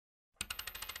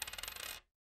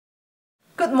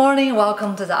Good morning,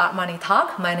 welcome to the Art Money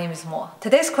Talk. My name is Mo.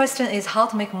 Today's question is how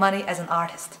to make money as an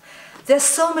artist. There's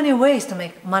so many ways to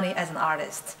make money as an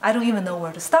artist. I don't even know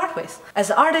where to start with.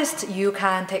 As an artist, you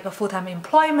can take a full-time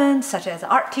employment, such as an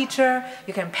art teacher.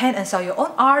 You can paint and sell your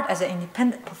own art as an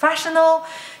independent professional.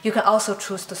 You can also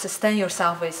choose to sustain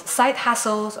yourself with side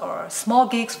hustles or small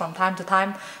gigs from time to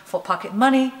time for pocket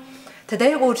money.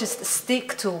 Today, we'll just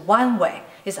stick to one way,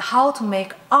 is how to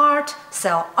make art,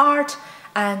 sell art,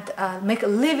 and make a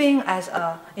living as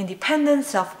an independent,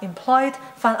 self-employed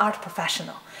fine art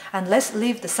professional. And let's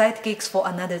leave the side gigs for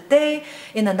another day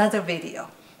in another video.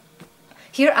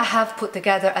 Here I have put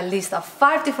together a list of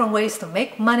 5 different ways to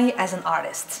make money as an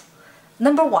artist.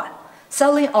 Number 1,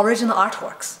 selling original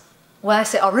artworks. When I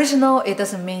say original, it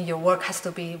doesn't mean your work has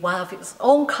to be one of its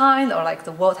own kind or like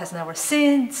the world has never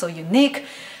seen, so unique.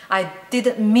 I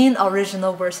didn't mean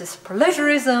original versus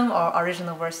plagiarism or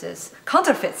original versus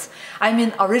counterfeits. I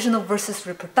mean original versus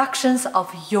reproductions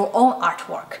of your own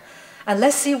artwork. And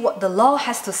let's see what the law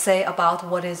has to say about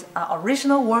what is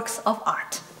original works of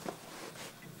art.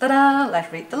 Ta-da!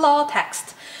 Let's read the law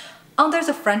text. Under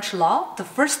the French law, the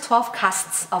first 12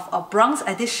 casts of a bronze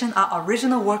edition are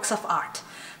original works of art.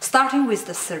 Starting with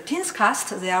the 13th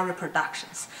cast, they are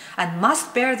reproductions, and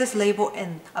must bear this label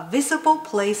in a visible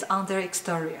place on their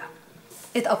exterior.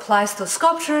 It applies to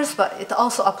sculptures, but it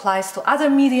also applies to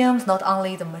other mediums, not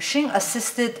only the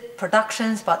machine-assisted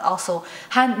productions, but also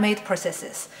handmade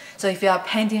processes. So if you are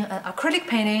painting an acrylic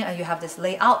painting and you have this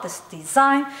layout, this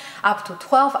design, up to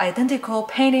 12 identical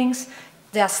paintings,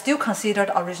 they are still considered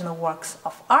original works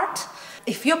of art.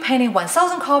 If you're painting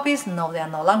 1,000 copies, no, they are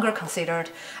no longer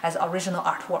considered as original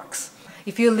artworks.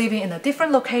 If you're living in a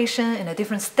different location, in a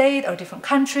different state or different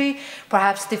country,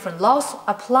 perhaps different laws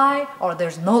apply or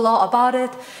there's no law about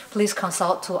it, please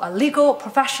consult to a legal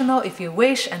professional if you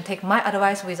wish and take my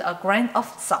advice with a grain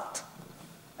of salt.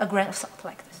 A grain of salt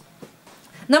like this.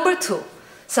 Number 2,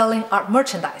 selling art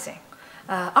merchandising.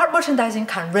 Art merchandising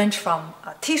can range from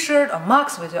a t-shirt or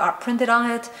mugs with your art printed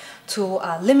on it to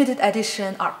limited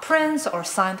edition art prints or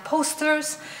signed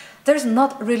posters. There's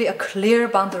not really a clear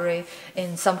boundary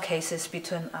in some cases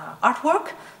between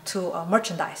artwork to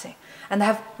merchandising. And I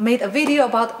have made a video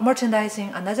about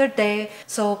merchandising another day,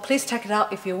 so please check it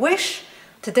out if you wish.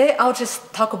 Today I'll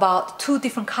just talk about 2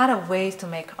 different kind of ways to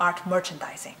make art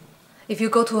merchandising. If you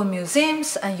go to a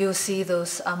museums and you see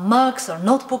those mugs or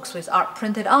notebooks with art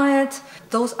printed on it,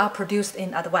 those are produced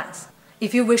in advance.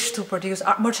 If you wish to produce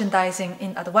art merchandising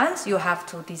in advance, you have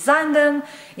to design them,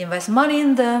 invest money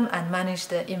in them, and manage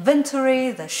the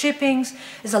inventory, the shippings.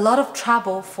 It's a lot of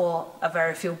trouble for a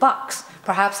very few bucks.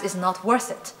 Perhaps it's not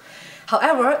worth it.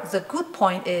 However, the good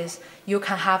point is you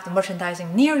can have the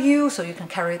merchandising near you, so you can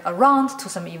carry it around to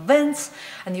some events,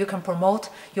 and you can promote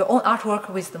your own artwork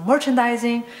with the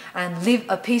merchandising and leave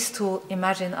a piece to,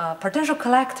 imagine, a potential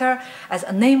collector as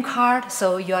a name card,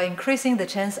 so you are increasing the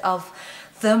chance of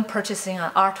them purchasing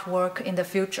an artwork in the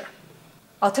future.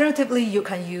 Alternatively, you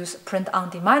can use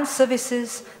print-on-demand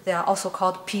services. They are also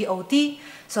called POD.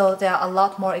 So they are a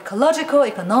lot more ecological,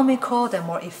 economical, they're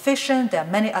more efficient, there are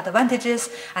many advantages,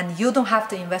 and you don't have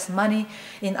to invest money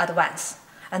in advance.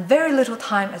 And very little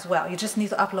time as well. You just need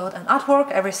to upload an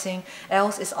artwork, everything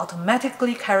else is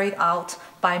automatically carried out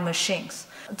by machines.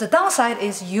 The downside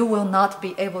is you will not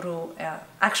be able to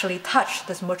actually touch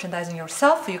this merchandising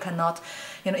yourself. You cannot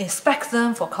inspect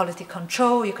them for quality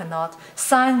control. You cannot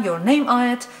sign your name on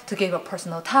it to give a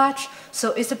personal touch.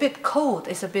 So it's a bit cold,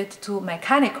 it's a bit too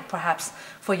mechanical perhaps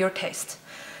for your taste.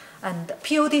 And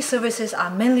POD services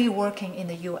are mainly working in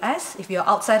the US. If you're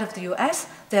outside of the US,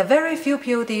 there are very few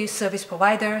POD service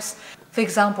providers. For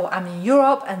example, I'm in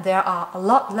Europe and there are a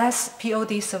lot less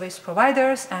POD service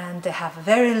providers and they have a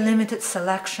very limited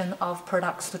selection of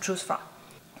products to choose from.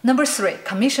 Number 3,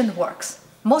 commissioned works.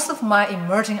 Most of my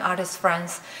emerging artist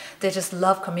friends, they just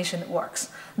love commissioned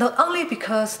works. Not only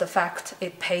because the fact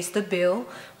it pays the bill,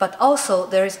 but also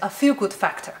there is a feel-good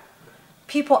factor.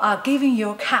 People are giving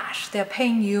you cash, they're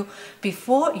paying you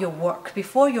before your work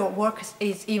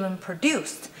is even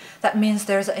produced. That means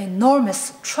there's an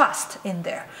enormous trust in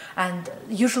there, and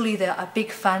usually they're a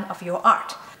big fan of your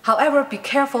art. However, be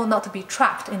careful not to be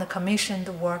trapped in the commissioned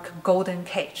work golden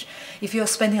cage. If you're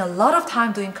spending a lot of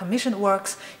time doing commissioned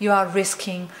works, you are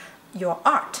risking your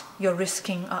art, you're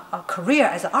risking a career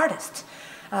as an artist.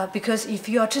 Because if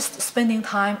you are just spending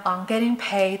time on getting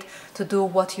paid to do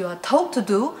what you are told to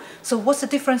do, so what's the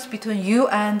difference between you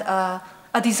and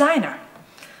a designer?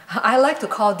 I like to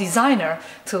call designer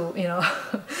to,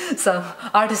 some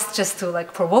artists just to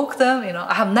like provoke them.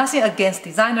 I have nothing against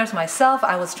designers myself.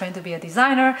 I was trained to be a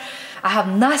designer. I have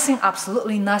nothing,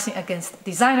 absolutely nothing against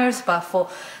designers, but for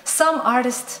some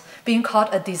artists, being called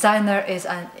a designer is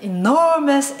an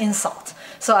enormous insult.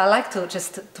 So I like to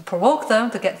just to provoke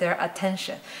them, to get their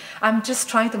attention. I'm just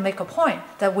trying to make a point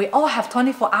that we all have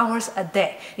 24 hours a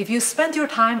day. If you spend your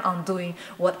time on doing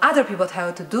what other people tell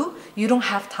you to do, you don't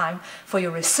have time for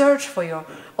your research, for your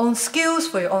own skills,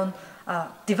 for your own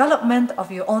development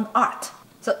of your own art.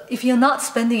 So if you're not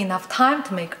spending enough time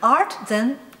to make art,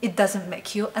 then it doesn't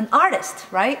make you an artist,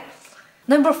 right?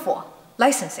 Number 4,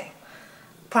 licensing.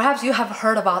 Perhaps you have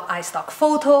heard about iStock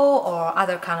Photo or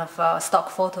other kind of stock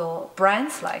photo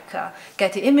brands like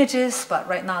Getty Images, but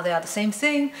right now they are the same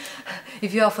thing.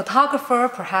 If you're a photographer,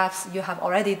 perhaps you have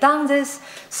already done this.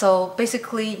 So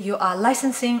basically you are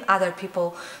licensing other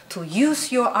people to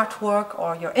use your artwork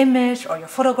or your image or your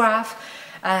photograph,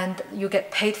 and you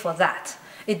get paid for that.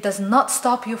 It does not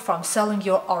stop you from selling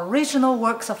your original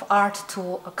works of art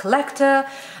to a collector,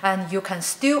 and you can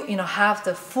still, have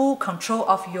the full control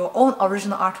of your own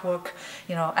original artwork,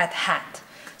 at hand.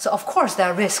 So of course there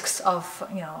are risks of,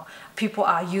 people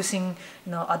are using,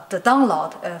 the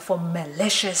download for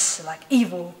malicious, like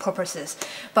evil purposes.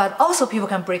 But also people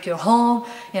can break your home,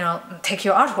 take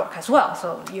your artwork as well.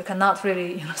 So you cannot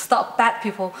really, stop bad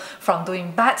people from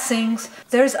doing bad things.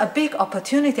 There's a big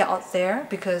opportunity out there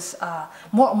because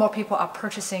more and more people are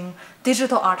purchasing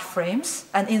digital art frames,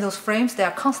 and in those frames they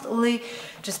are constantly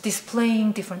just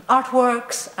displaying different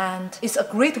artworks, and it's a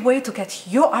great way to get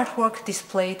your artwork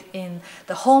displayed in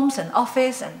the homes and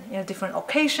office and different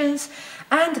occasions,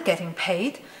 and getting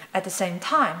paid at the same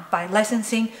time by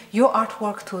licensing your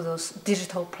artwork to those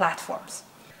digital platforms.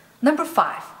 Number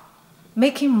 5,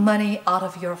 making money out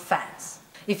of your fans.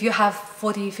 If you have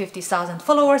 40,000-50,000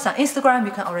 followers on Instagram,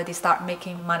 you can already start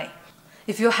making money.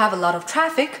 If you have a lot of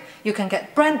traffic, you can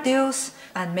get brand deals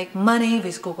and make money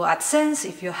with Google AdSense.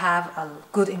 If you have a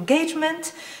good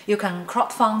engagement, you can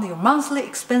crowdfund your monthly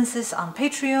expenses on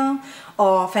Patreon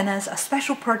or finance a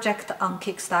special project on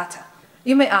Kickstarter.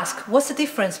 You may ask, what's the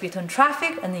difference between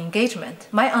traffic and engagement?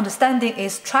 My understanding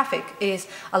is traffic is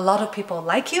a lot of people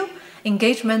like you.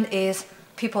 Engagement is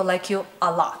people like you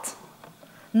a lot.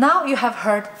 Now you have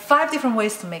heard 5 different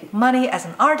ways to make money as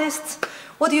an artist.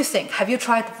 What do you think? Have you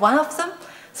tried one of them?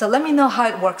 So let me know how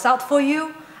it works out for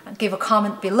you. Give a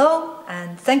comment below,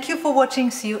 and thank you for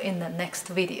watching. See you in the next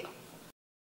video.